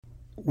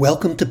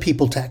Welcome to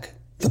People Tech,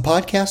 the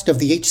podcast of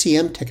the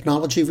HCM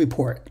Technology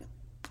Report.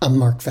 I'm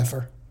Mark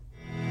Pfeffer.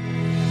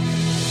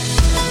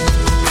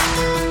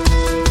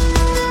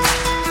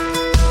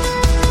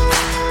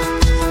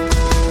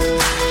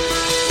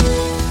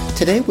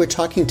 Today we're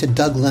talking to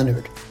Doug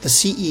Leonard, the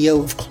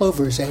CEO of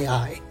Clover's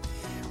AI.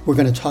 We're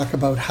going to talk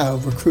about how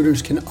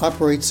recruiters can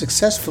operate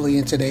successfully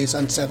in today's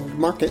unsettled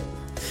market,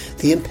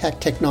 the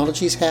impact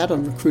technology's had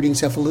on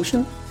recruiting's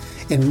evolution,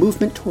 and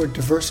movement toward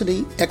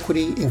diversity,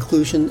 equity,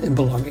 inclusion, and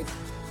belonging.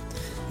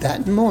 That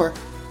and more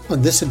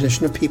on this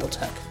edition of People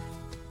Tech.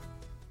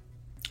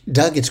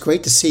 Doug, it's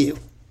great to see you.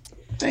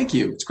 Thank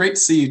you. It's great to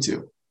see you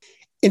too.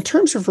 In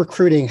terms of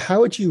recruiting,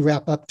 how would you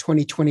wrap up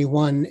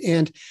 2021,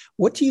 and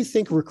what do you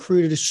think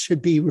recruiters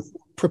should be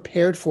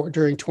prepared for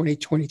during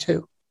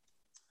 2022?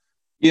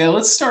 Yeah,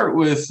 let's start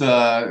with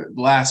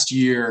last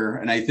year,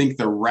 and I think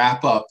the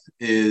wrap up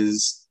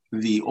is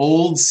the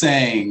old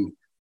saying,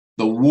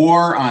 the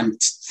war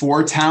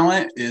for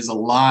talent is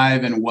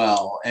alive and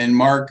well. And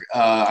Mark,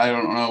 I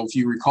don't know if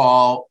you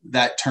recall,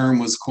 that term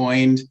was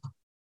coined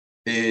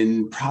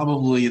in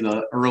probably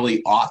the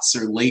early aughts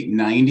or late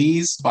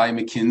 90s by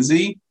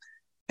McKinsey.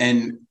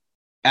 And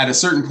at a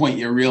certain point,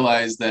 you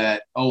realize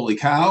that, holy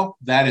cow,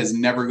 that is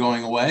never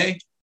going away.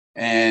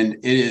 And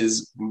it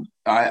is,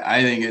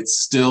 I think it's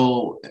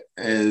still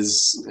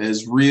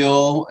as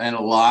real and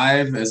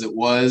alive as it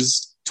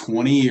was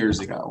 20 years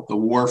ago. The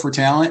war for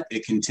talent,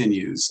 it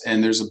continues.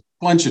 And there's a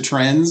bunch of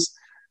trends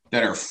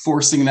that are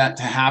forcing that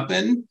to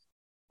happen.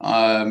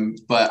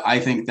 But I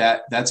think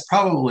that's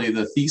probably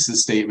the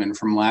thesis statement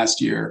from last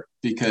year,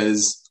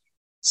 because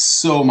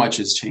so much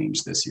has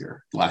changed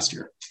last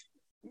year,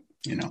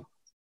 you know.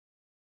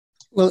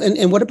 Well,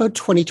 and what about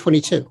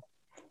 2022?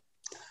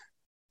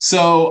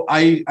 So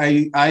I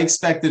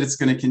expect that it's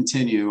going to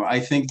continue.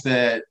 I think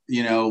that,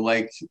 you know,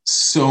 like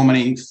so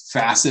many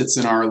facets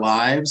in our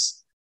lives,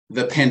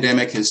 the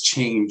pandemic has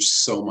changed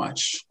so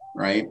much,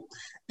 right?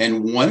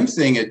 And one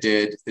thing it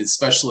did,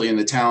 especially in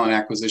the talent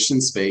acquisition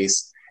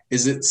space,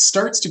 is it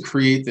starts to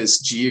create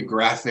this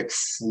geographic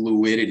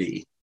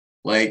fluidity.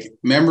 Like,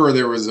 remember,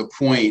 there was a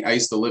point, I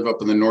used to live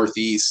up in the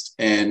Northeast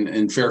and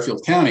in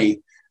Fairfield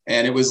County,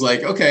 and it was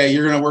like, okay,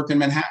 you're going to work in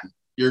Manhattan.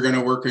 You're going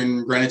to work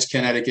in Greenwich,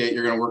 Connecticut.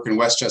 You're going to work in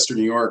Westchester,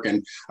 New York.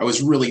 And I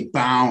was really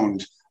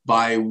bound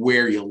by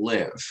where you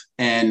live.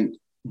 And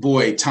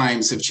boy,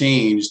 times have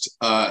changed.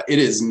 It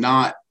is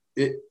not,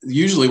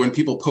 usually when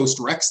people post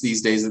recs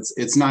these days,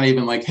 it's not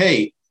even like,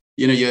 hey,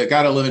 you know, you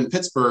got to live in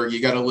Pittsburgh,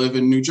 you got to live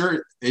in New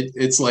Jersey.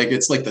 It's like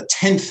the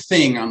 10th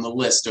thing on the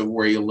list of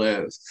where you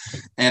live.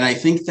 And I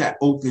think that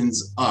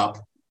opens up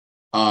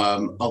a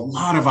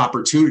lot of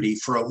opportunity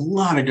for a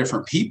lot of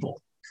different people.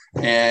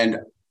 And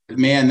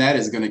man, that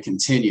is going to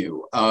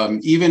continue.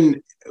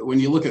 Even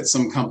when you look at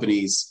some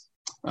companies,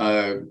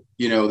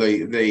 you know,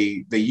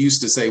 they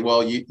used to say,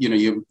 well,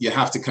 you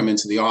have to come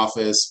into the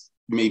office.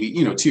 Maybe,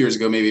 you know, 2 years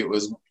ago, maybe it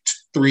was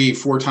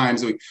 3-4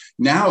 times a week.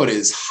 Now it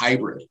is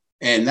hybrid,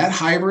 and that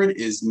hybrid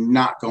is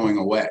not going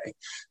away.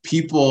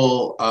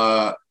 People,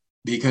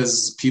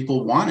 because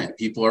people want it.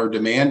 People are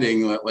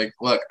demanding that, like,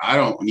 look, I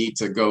don't need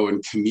to go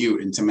and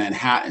commute into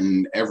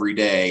Manhattan every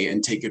day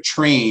and take a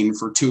train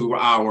for 2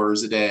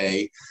 hours a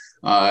day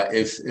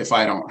if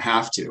I don't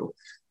have to.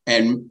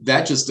 And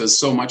that just does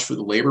so much for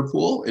the labor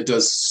pool. It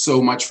does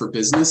so much for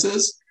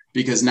businesses,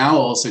 because now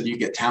all of a sudden you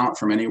get talent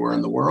from anywhere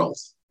in the world.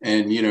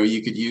 And, you know,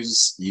 you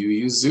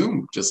use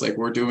Zoom just like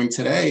we're doing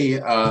today.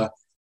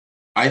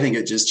 I think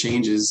it just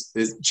changes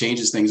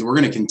things. We're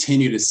going to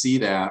continue to see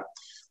that.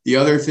 The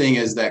other thing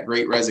is that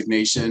Great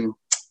Resignation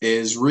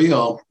is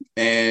real,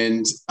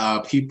 and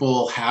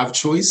people have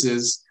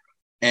choices.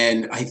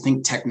 And I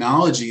think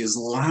technology is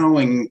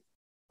allowing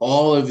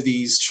all of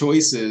these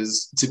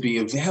choices to be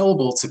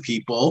available to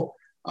people,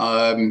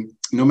 no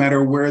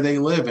matter where they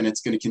live. And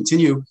it's going to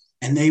continue.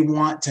 And they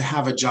want to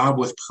have a job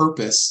with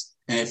purpose.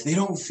 And if they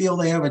don't feel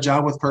they have a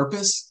job with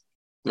purpose,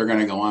 they're going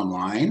to go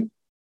online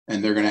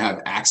and they're going to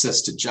have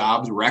access to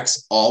jobs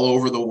recs all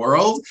over the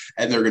world,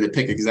 and they're going to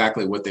pick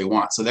exactly what they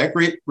want. So that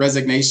Great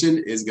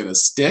Resignation is going to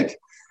stick,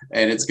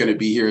 and it's going to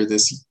be here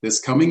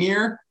this coming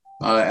year,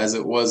 as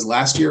it was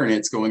last year, and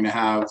it's going to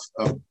have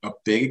a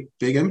big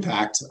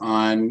impact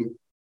on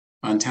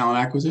talent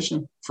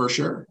acquisition for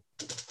sure.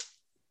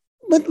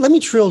 Let me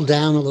drill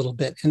down a little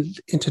bit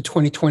into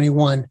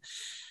 2021.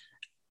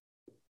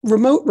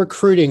 Remote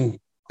recruiting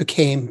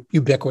became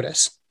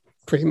ubiquitous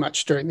pretty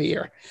much during the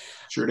year.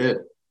 Sure did.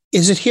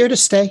 Is it here to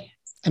stay?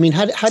 I mean,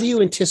 how do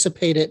you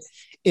anticipate it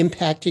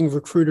impacting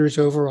recruiters'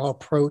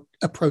 overall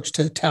approach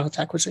to talent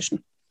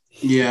acquisition?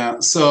 Yeah,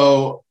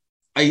 so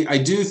I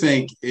do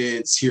think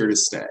it's here to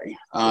stay.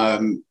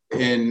 And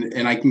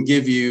I can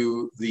give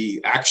you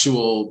the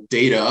actual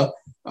data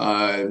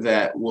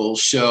that will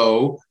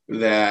show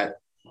that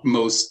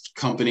most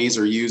companies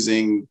are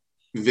using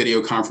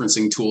video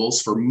conferencing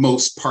tools for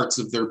most parts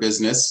of their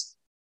business.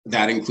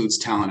 That includes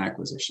talent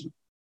acquisition.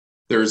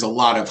 There's a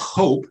lot of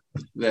hope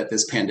that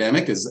this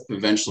pandemic is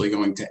eventually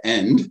going to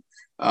end.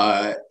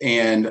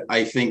 And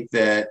I think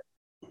that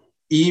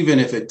even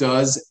if it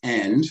does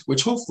end,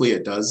 which hopefully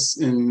it does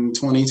in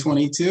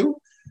 2022,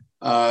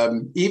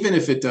 even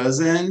if it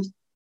does end,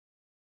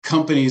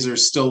 companies are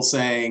still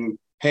saying,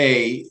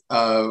 hey,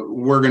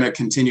 we're going to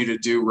continue to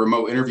do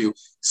remote interview,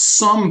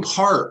 some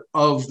part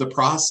of the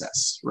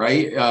process,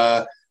 right?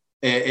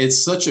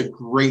 It's such a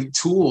great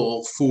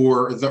tool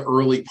for the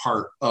early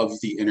part of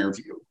the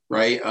interview,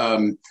 right?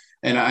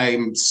 And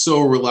I'm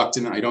so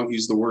reluctant. I don't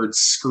use the word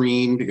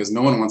screen because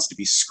no one wants to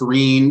be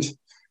screened.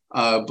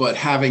 But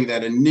having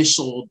that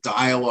initial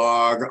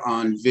dialogue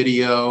on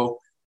video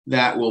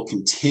that will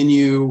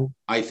continue,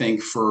 I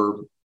think,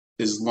 for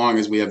as long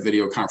as we have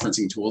video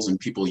conferencing tools and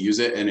people use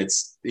it, and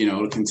it's,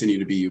 it'll continue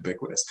to be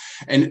ubiquitous.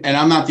 And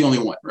I'm not the only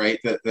one, right,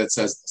 that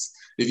says this.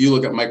 If you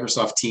look at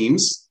Microsoft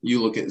Teams,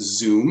 you look at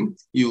Zoom,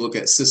 you look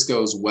at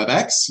Cisco's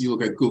WebEx, you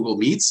look at Google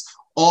Meets,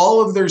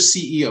 all of their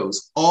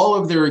CEOs, all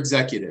of their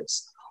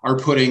executives are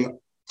putting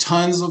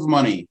tons of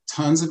money,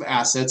 tons of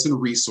assets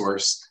and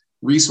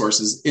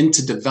resources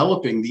into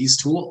developing these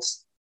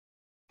tools.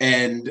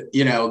 And,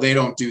 they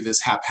don't do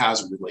this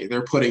haphazardly.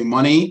 They're putting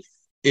money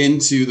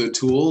into the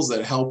tools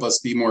that help us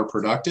be more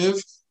productive.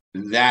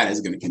 That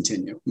is going to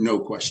continue, no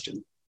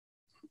question.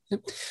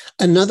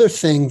 Another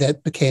thing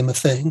that became a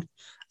thing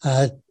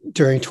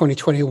during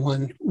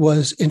 2021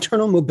 was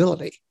internal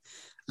mobility.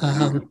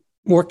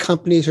 More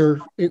companies are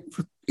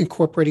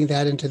incorporating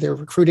that into their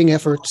recruiting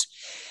efforts.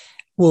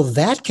 Will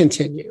that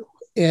continue?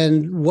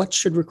 And what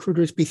should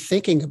recruiters be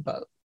thinking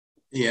about?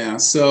 Yeah,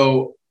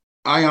 so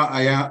I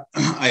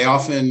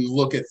often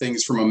look at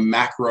things from a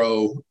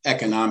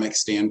macroeconomic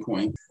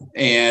standpoint,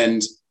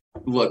 and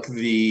look,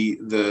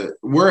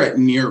 we're at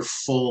near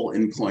full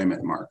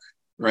employment mark,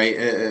 right?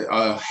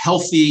 A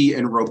healthy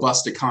and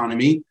robust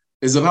economy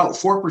is about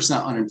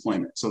 4%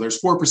 unemployment. So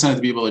there's 4% of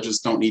the people that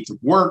just don't need to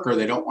work, or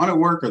they don't want to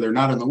work, or they're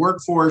not in the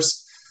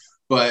workforce.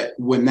 But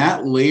when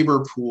that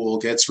labor pool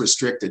gets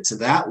restricted to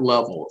that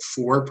level,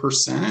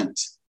 4%,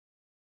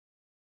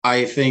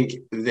 I think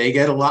they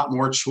get a lot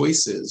more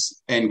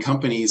choices, and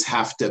companies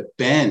have to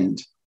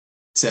bend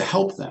to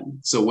help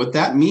them. So what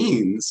that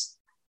means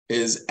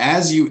is,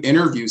 as you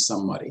interview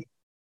somebody,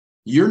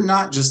 you're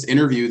not just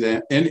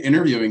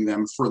interviewing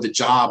them for the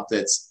job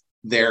that's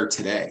there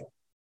today.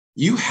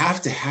 You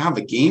have to have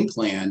a game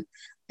plan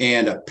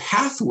and a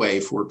pathway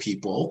for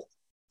people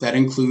that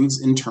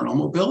includes internal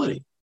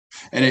mobility.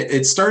 And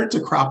it started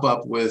to crop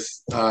up with,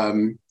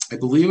 I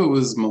believe it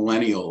was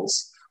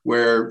millennials,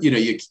 where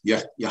you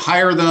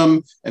hire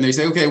them and they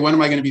say, okay, when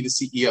am I going to be the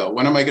CEO?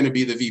 When am I going to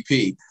be the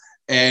VP?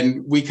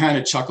 And we kind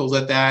of chuckled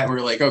at that. And we're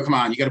like, oh, come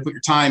on, you got to put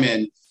your time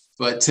in.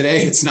 But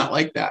today it's not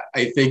like that.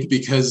 I think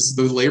because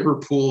the labor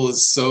pool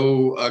is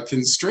so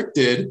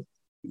constricted,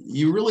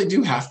 you really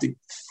do have to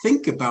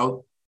think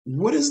about,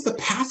 what does the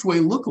pathway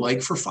look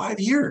like for 5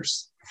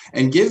 years,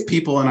 and give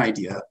people an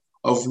idea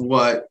of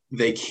what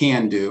they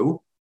can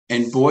do.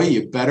 And boy,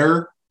 you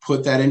better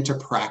put that into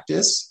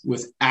practice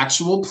with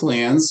actual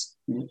plans,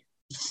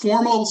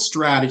 formal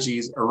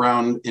strategies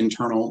around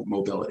internal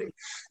mobility.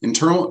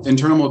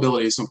 Internal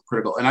mobility is so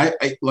critical. And I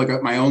look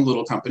at my own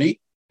little company.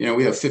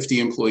 We have 50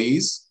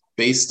 employees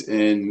based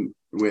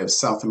we have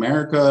South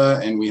America,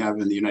 and we have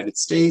in the United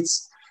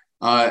States.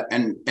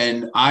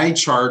 And I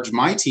charge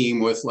my team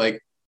with,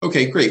 like,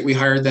 okay, great, we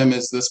hired them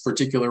as this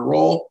particular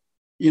role.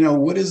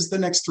 What does the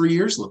next 3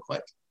 years look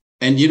like?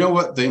 And you know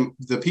what?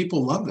 The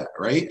people love that,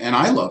 right? And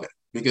I love it,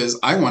 because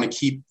I want to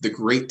keep the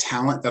great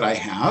talent that I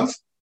have.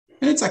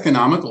 And it's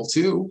economical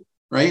too,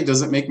 right?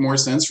 Does it make more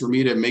sense for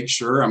me to make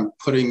sure I'm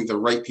putting the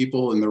right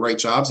people in the right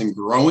jobs and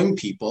growing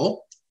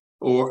people?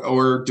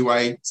 Or do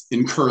I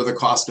incur the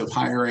cost of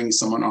hiring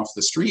someone off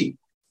the street?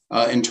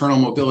 Internal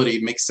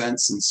mobility makes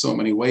sense in so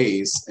many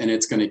ways, and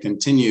it's going to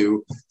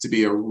continue to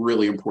be a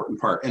really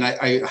important part. And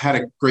I had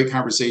a great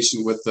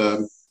conversation with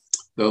the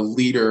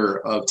leader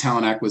of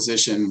talent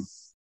acquisition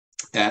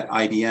at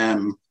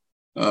IBM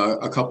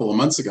a couple of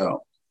months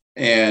ago.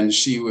 And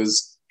she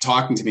was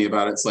talking to me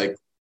about it. It's like,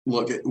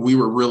 look, we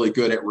were really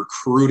good at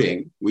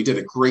recruiting. We did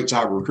a great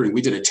job of recruiting.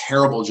 We did a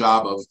terrible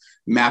job of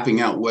mapping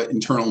out what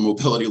internal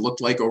mobility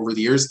looked like over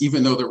the years,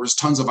 even though there was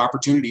tons of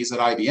opportunities at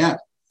IBM.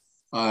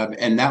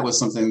 And that was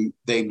something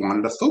they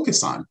wanted to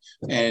focus on.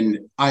 And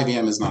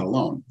IBM is not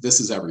alone. This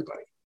is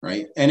everybody,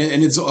 right? And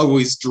it's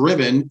always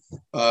driven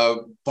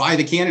by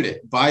the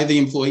candidate, by the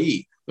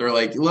employee. They're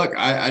like, look,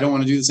 I don't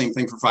want to do the same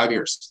thing for 5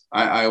 years.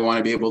 I want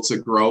to be able to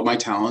grow my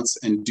talents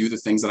and do the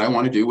things that I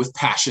want to do with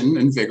passion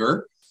and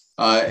vigor.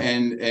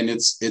 And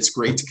it's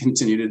great to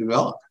continue to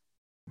develop.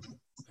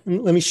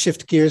 Let me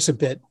shift gears a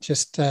bit.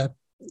 Just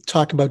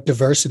talk about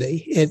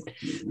diversity. It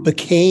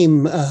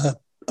became a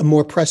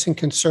more pressing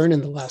concern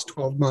in the last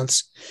 12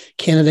 months.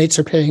 Candidates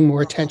are paying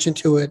more attention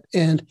to it.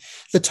 And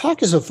the talk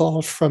has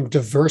evolved from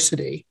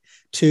diversity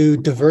to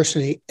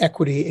diversity,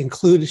 equity,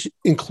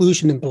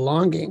 inclusion, and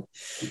belonging.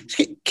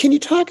 Can you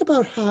talk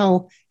about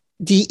how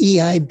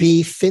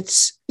DEIB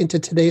fits into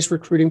today's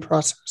recruiting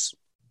process?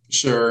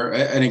 Sure.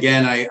 And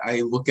again,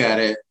 I look at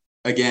it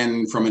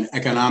again from an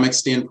economic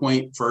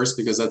standpoint first,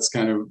 because that's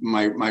kind of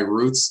my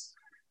roots.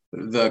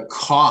 The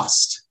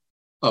cost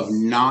of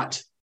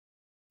not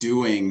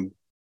doing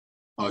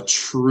a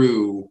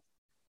true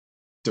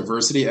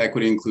diversity,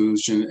 equity,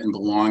 inclusion, and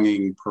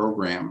belonging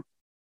program,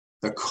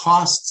 the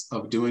costs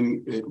of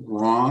doing it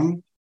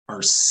wrong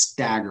are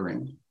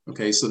staggering.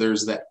 Okay, so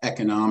there's the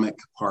economic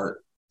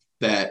part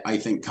that I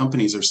think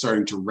companies are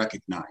starting to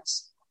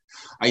recognize.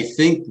 I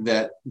think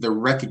that the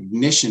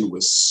recognition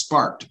was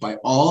sparked by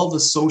all the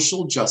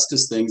social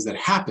justice things that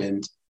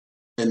happened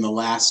in the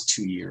last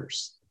 2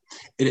 years.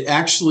 It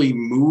actually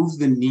moved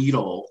the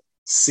needle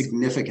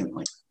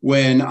significantly.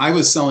 When I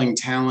was selling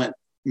talent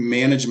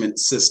management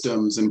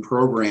systems and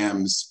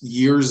programs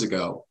years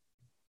ago,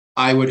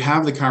 I would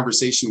have the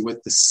conversation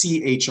with the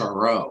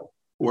CHRO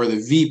or the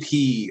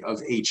VP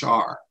of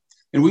HR.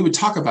 And we would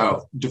talk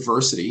about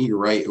diversity. You're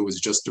right, it was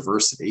just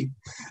diversity.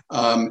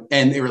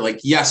 And they were like,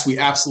 yes, we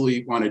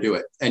absolutely want to do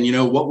it. And you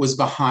know what was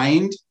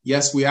behind,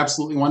 yes, we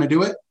absolutely want to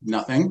do it?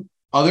 Nothing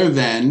other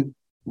than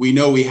we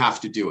know we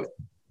have to do it.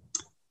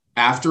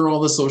 After all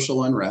the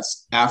social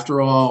unrest,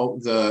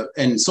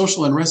 and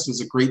social unrest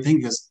was a great thing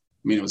because,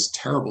 I mean, it was a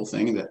terrible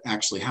thing that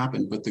actually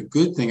happened. But the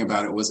good thing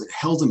about it was it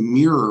held a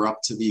mirror up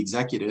to the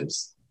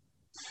executives,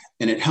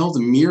 and it held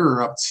a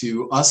mirror up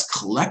to us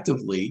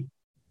collectively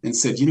and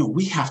said, you know,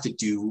 we have to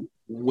do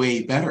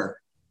way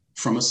better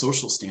from a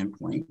social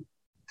standpoint.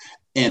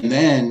 And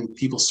then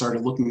people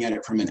started looking at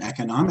it from an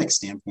economic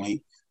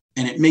standpoint,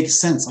 and it makes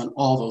sense on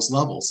all those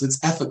levels.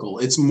 It's ethical,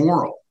 it's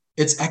moral,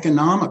 it's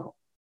economical,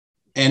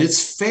 and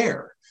it's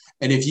fair.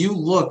 And if you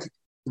look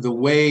the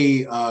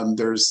way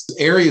there's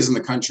areas in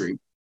the country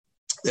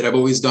that have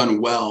always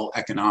done well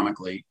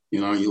economically.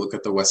 You know, you look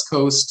at the West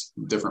Coast,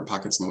 different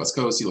pockets on the West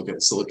Coast, you look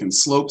at Silicon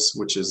Slopes,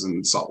 which is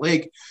in Salt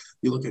Lake,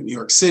 you look at New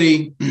York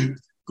City,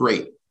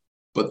 great.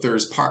 But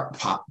there's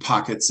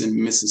pockets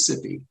in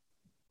Mississippi,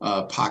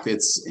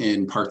 pockets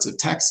in parts of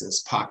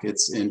Texas,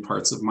 pockets in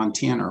parts of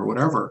Montana or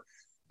whatever,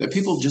 that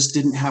people just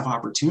didn't have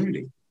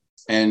opportunity.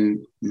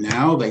 And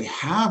now they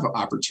have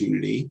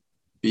opportunity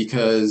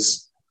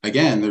because,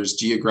 again, there's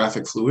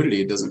geographic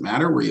fluidity. It doesn't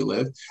matter where you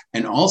live.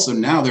 And also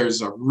now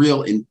there's a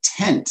real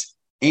intent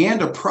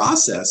and a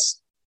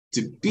process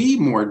to be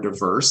more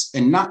diverse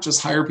and not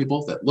just hire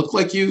people that look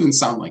like you and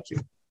sound like you.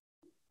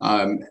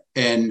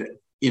 And,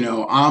 you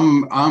know,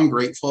 I'm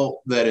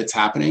grateful that it's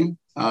happening.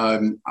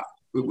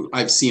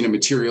 I've seen a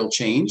material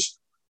change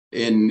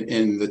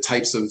in the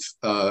types of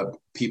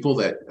people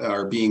that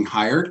are being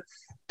hired.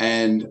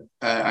 And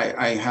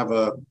I have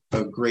a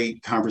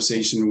great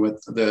conversation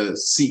with the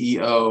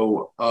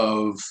CEO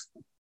of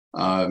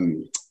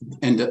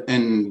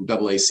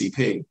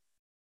NAACP.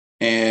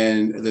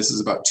 And this is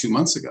about 2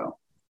 months ago.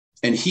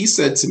 And he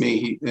said to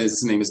me,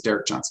 his name is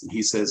Derek Johnson.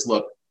 He says,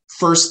 look,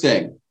 first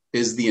thing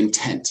is the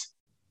intent.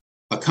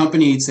 A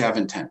company needs to have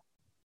intent.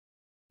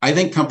 I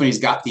think companies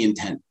got the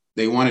intent.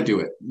 They want to do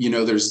it. You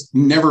know, there's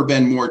never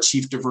been more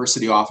chief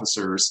diversity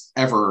officers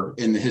ever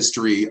in the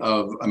history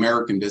of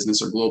American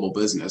business or global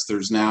business.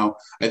 There's now,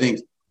 I think,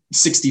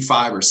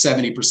 65 or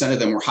 70% of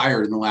them were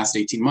hired in the last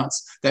 18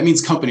 months. That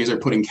means companies are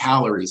putting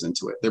calories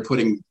into it. They're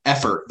putting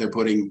effort. They're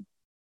putting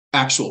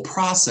actual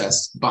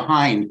process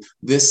behind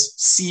this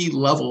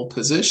C-level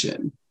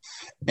position.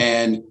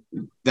 And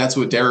that's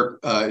what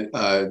Derek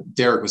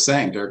was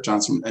saying, Derek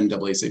Johnson,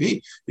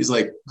 NAACP. He's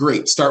like,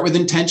 great, start with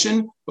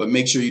intention, but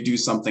make sure you do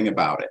something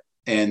about it.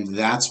 And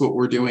that's what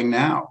we're doing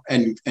now.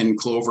 And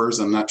Clovers,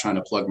 I'm not trying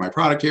to plug my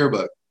product here,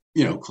 but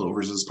you know,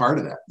 Clovers is part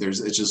of that.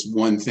 It's just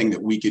one thing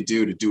that we could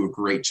do to do a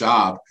great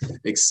job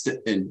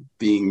in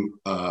being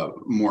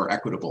more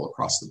equitable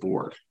across the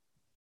board.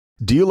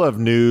 Do you love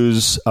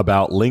news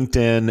about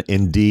LinkedIn,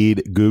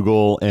 Indeed,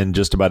 Google, and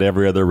just about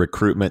every other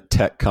recruitment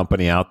tech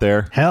company out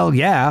there? Hell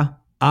yeah.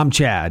 I'm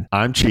Chad.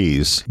 I'm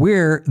Cheese.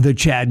 We're the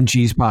Chad and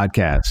Cheese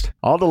Podcast.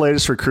 All the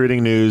latest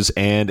recruiting news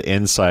and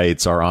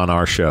insights are on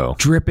our show.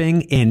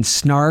 Dripping in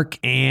snark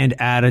and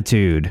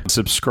attitude.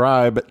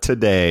 Subscribe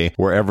today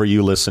wherever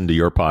you listen to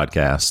your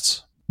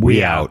podcasts.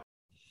 We out.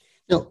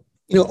 You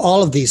know,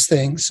 all of these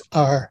things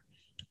are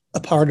a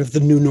part of the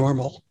new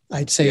normal,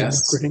 I'd say, in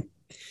recruiting.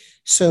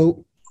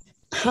 So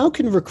how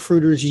can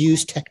recruiters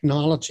use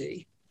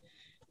technology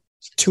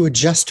to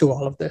adjust to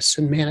all of this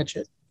and manage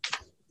it?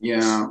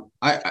 Yeah,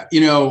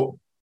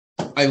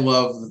 I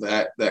love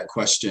that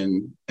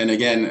question. And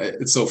again,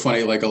 it's so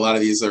funny. Like a lot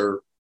of these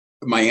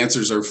my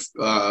answers are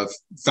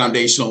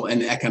foundational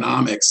in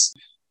economics.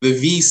 The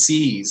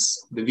VCs,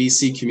 the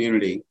VC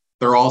community,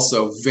 they're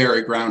also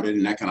very grounded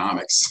in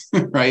economics,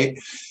 right?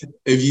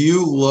 If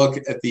you look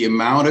at the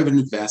amount of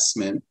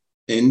investment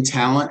in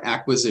talent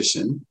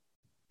acquisition,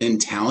 in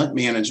talent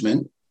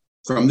management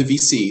from the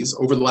VCs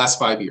over the last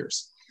 5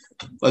 years.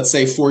 Let's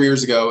say 4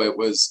 years ago, it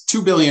was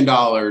 $2 billion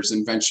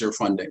in venture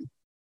funding,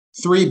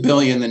 $3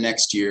 billion the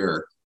next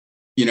year,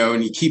 you know,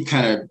 and you keep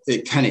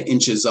it kind of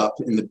inches up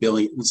in the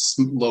billions,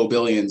 low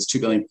billions, 2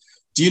 billion.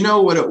 Do you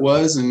know what it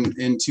was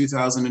in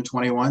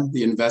 2021?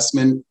 The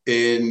investment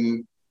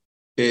in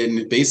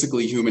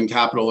basically human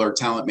capital or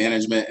talent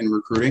management and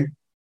recruiting?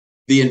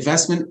 The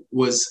investment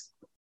was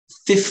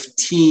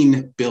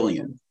 15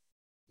 billion.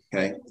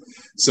 Okay.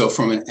 So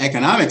from an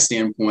economic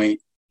standpoint,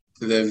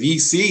 the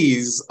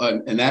VCs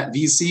and that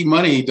VC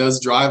money does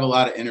drive a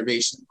lot of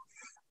innovation.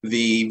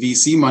 The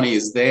VC money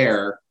is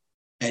there,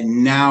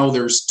 and now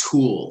there's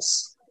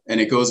tools.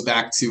 And it goes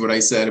back to what I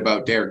said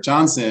about Derek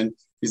Johnson.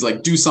 He's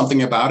like, do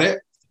something about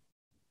it.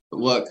 But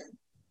look,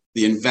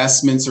 the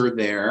investments are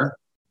there.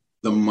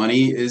 The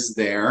money is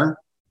there.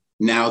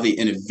 Now the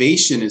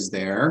innovation is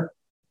there.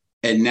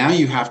 And now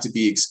you have to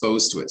be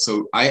exposed to it.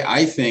 So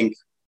I think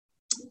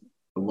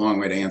a long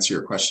way to answer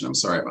your question. I'm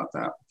sorry about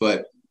that.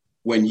 But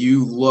when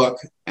you look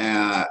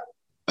at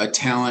a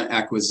talent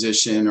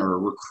acquisition or a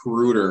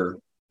recruiter,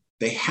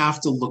 they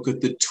have to look at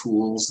the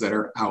tools that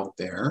are out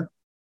there,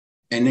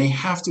 and they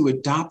have to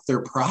adopt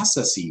their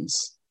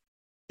processes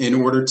in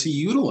order to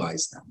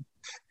utilize them.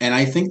 And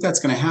I think that's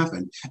going to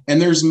happen.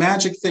 And there's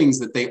magic things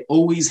that they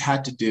always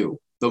had to do.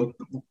 The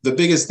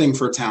biggest thing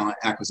for talent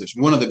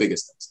acquisition, one of the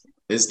biggest things,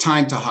 is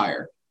time to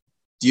hire.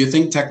 Do you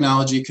think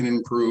technology can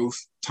improve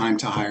time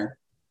to hire?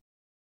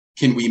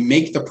 Can we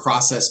make the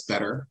process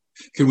better?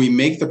 Can we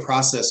make the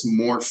process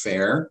more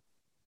fair?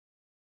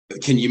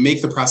 Can you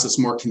make the process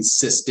more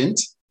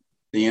consistent?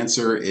 The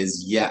answer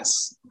is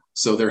yes.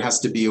 So there has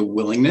to be a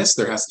willingness,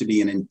 there has to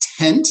be an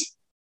intent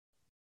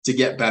to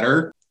get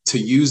better, to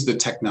use the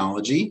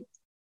technology,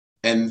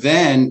 and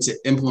then to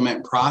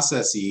implement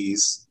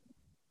processes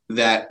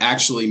that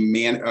actually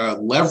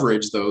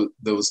leverage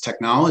those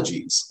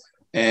technologies.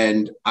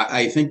 And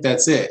I think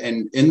that's it.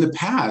 And in the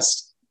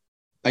past,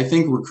 I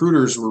think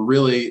recruiters were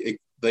really,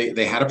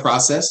 they had a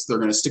process. They're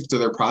going to stick to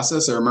their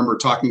process. I remember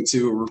talking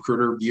to a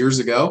recruiter years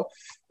ago,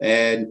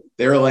 and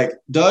they were like,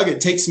 Doug,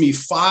 it takes me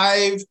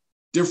 5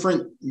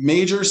 different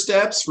major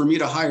steps for me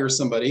to hire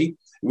somebody.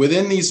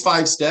 Within these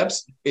 5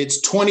 steps, it's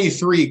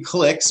 23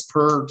 clicks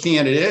per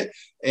candidate.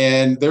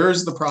 And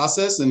there's the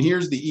process, and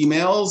here's the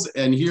emails,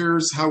 and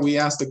here's how we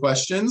ask the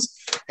questions.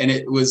 And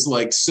it was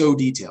like so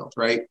detailed,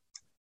 right?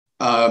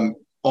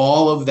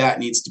 All of that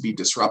needs to be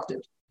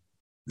disrupted.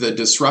 The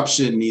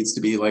disruption needs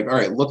to be like, all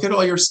right, look at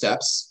all your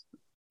steps.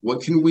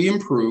 What can we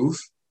improve?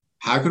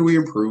 How can we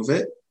improve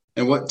it?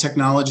 And what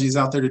technology is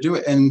out there to do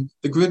it? And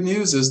the good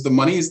news is the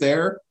money is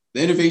there,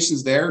 the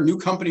innovation's there, new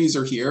companies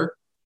are here,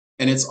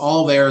 and it's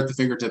all there at the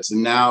fingertips.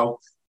 And now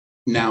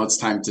it's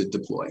time to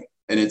deploy,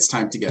 and it's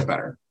time to get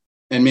better.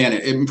 And man,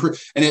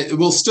 it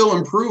will still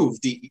improve.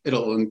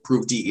 It'll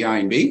improve DEI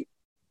and B,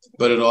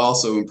 but it'll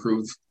also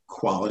improve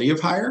quality of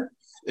hire.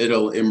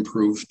 It'll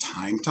improve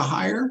time to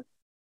hire.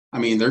 I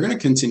mean, they're going to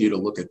continue to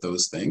look at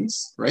those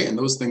things, right? And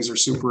those things are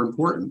super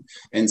important.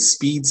 And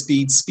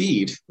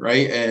speed,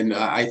 right? And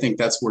I think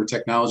that's where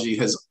technology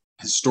has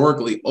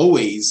historically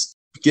always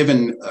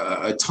given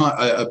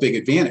a big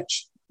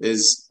advantage,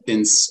 is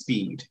in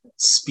speed,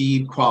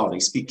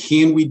 quality, speed.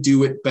 Can we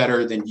do it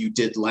better than you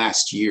did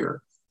last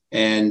year?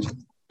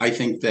 And I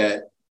think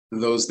that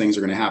those things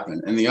are going to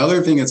happen. And the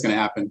other thing that's going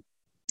to happen,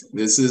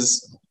 this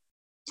is,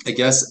 I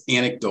guess,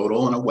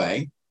 anecdotal in a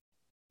way.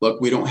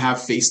 Look, we don't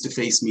have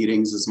face-to-face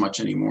meetings as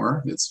much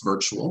anymore. It's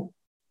virtual,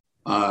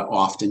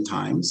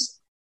 oftentimes.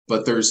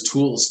 But there's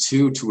tools,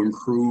 too, to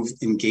improve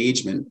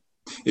engagement.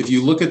 If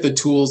you look at the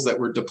tools that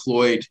were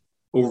deployed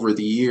over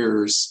the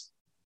years,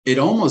 it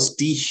almost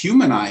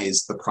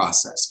dehumanized the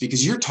process,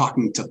 because you're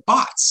talking to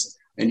bots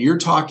and you're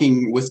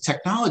talking with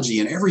technology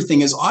and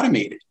everything is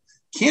automated.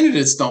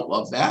 Candidates don't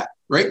love that,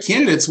 right?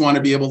 Candidates want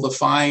to be able to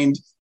find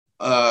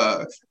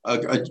a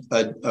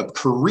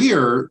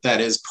career that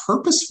is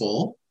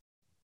purposeful.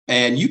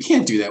 And you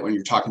can't do that when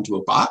you're talking to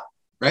a bot,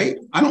 right?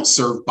 I don't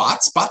serve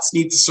bots. Bots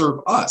need to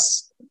serve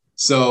us.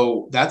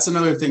 So that's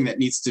another thing that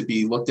needs to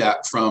be looked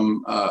at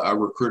from a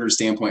recruiter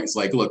standpoint. It's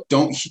like, look,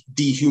 don't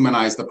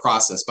dehumanize the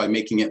process by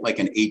making it like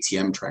an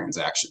ATM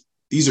transaction.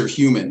 These are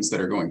humans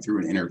that are going through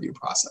an interview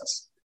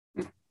process.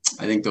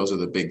 I think those are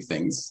the big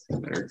things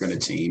that are going to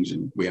change,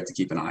 and we have to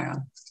keep an eye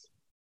on.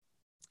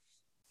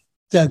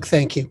 Doug,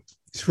 thank you.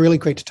 It's really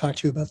great to talk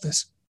to you about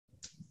this.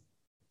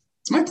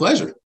 It's my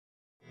pleasure.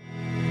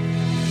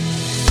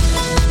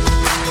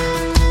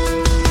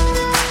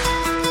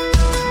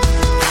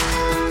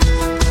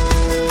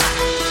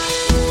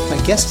 My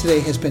guest today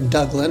has been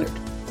Doug Leonard,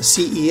 the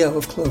CEO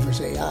of Clovers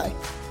AI.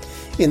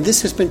 And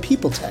this has been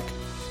People Tech,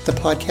 the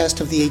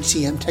podcast of the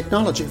HCM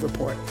Technology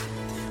Report.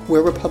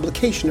 We're a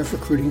publication of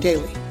Recruiting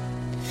Daily.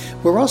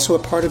 We're also a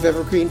part of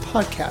Evergreen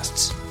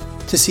Podcasts.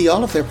 To see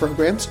all of their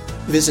programs,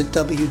 visit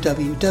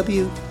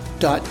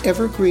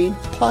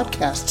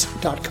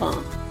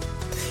www.evergreenpodcasts.com.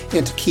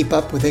 And to keep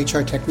up with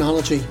HR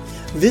technology,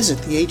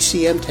 visit the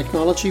HCM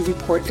Technology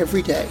Report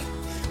every day.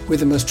 We're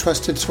the most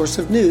trusted source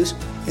of news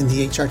in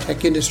the HR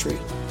tech industry.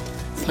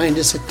 Find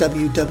us at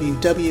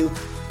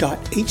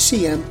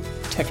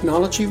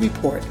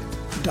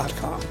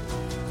www.hcmtechnologyreport.com.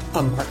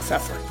 I'm Mark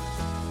Pfeffer.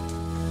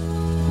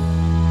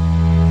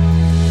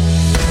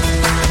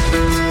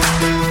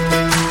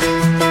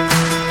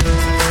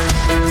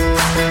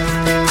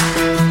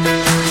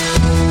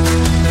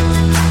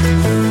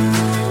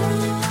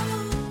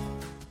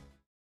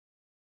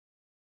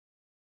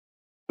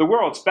 The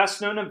world's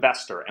best-known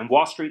investor and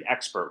Wall Street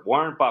expert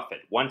Warren Buffett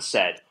once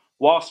said,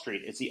 Wall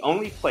Street is the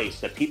only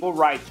place that people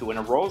ride to in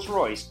a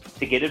Rolls-Royce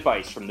to get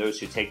advice from those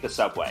who take the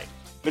subway.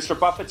 Mr.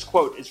 Buffett's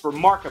quote is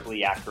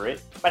remarkably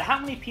accurate, but how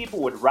many people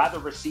would rather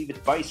receive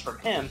advice from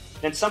him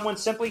than someone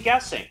simply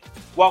guessing?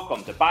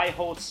 Welcome to Buy,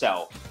 Hold,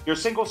 Sell, your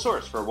single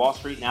source for Wall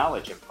Street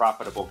knowledge and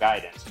profitable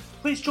guidance.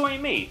 Please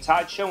join me,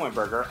 Todd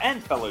Schoenberger,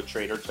 and fellow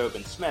trader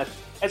Tobin Smith,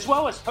 as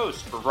well as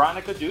host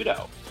Veronica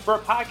Dudo, for a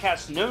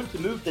podcast known to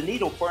move the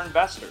needle for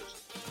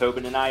investors.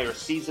 Tobin and I are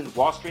seasoned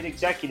Wall Street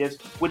executives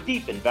with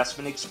deep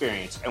investment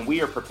experience, and we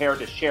are prepared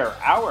to share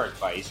our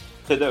advice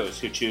to those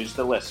who choose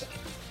to listen.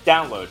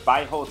 Download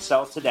Buy, Hold,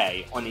 Sell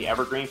today on the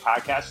Evergreen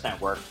Podcast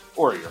Network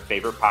or your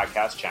favorite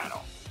podcast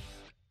channel.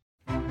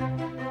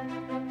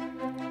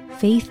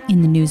 Faith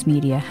in the news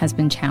media has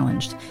been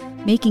challenged,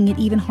 making it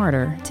even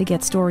harder to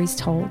get stories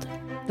told.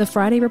 The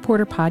Friday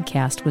Reporter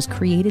podcast was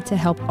created to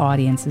help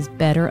audiences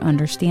better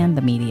understand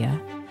the media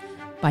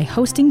by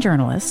hosting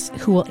journalists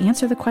who will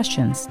answer the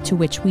questions to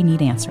which we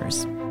need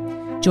answers.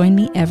 Join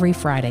me every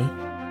Friday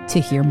to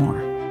hear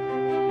more.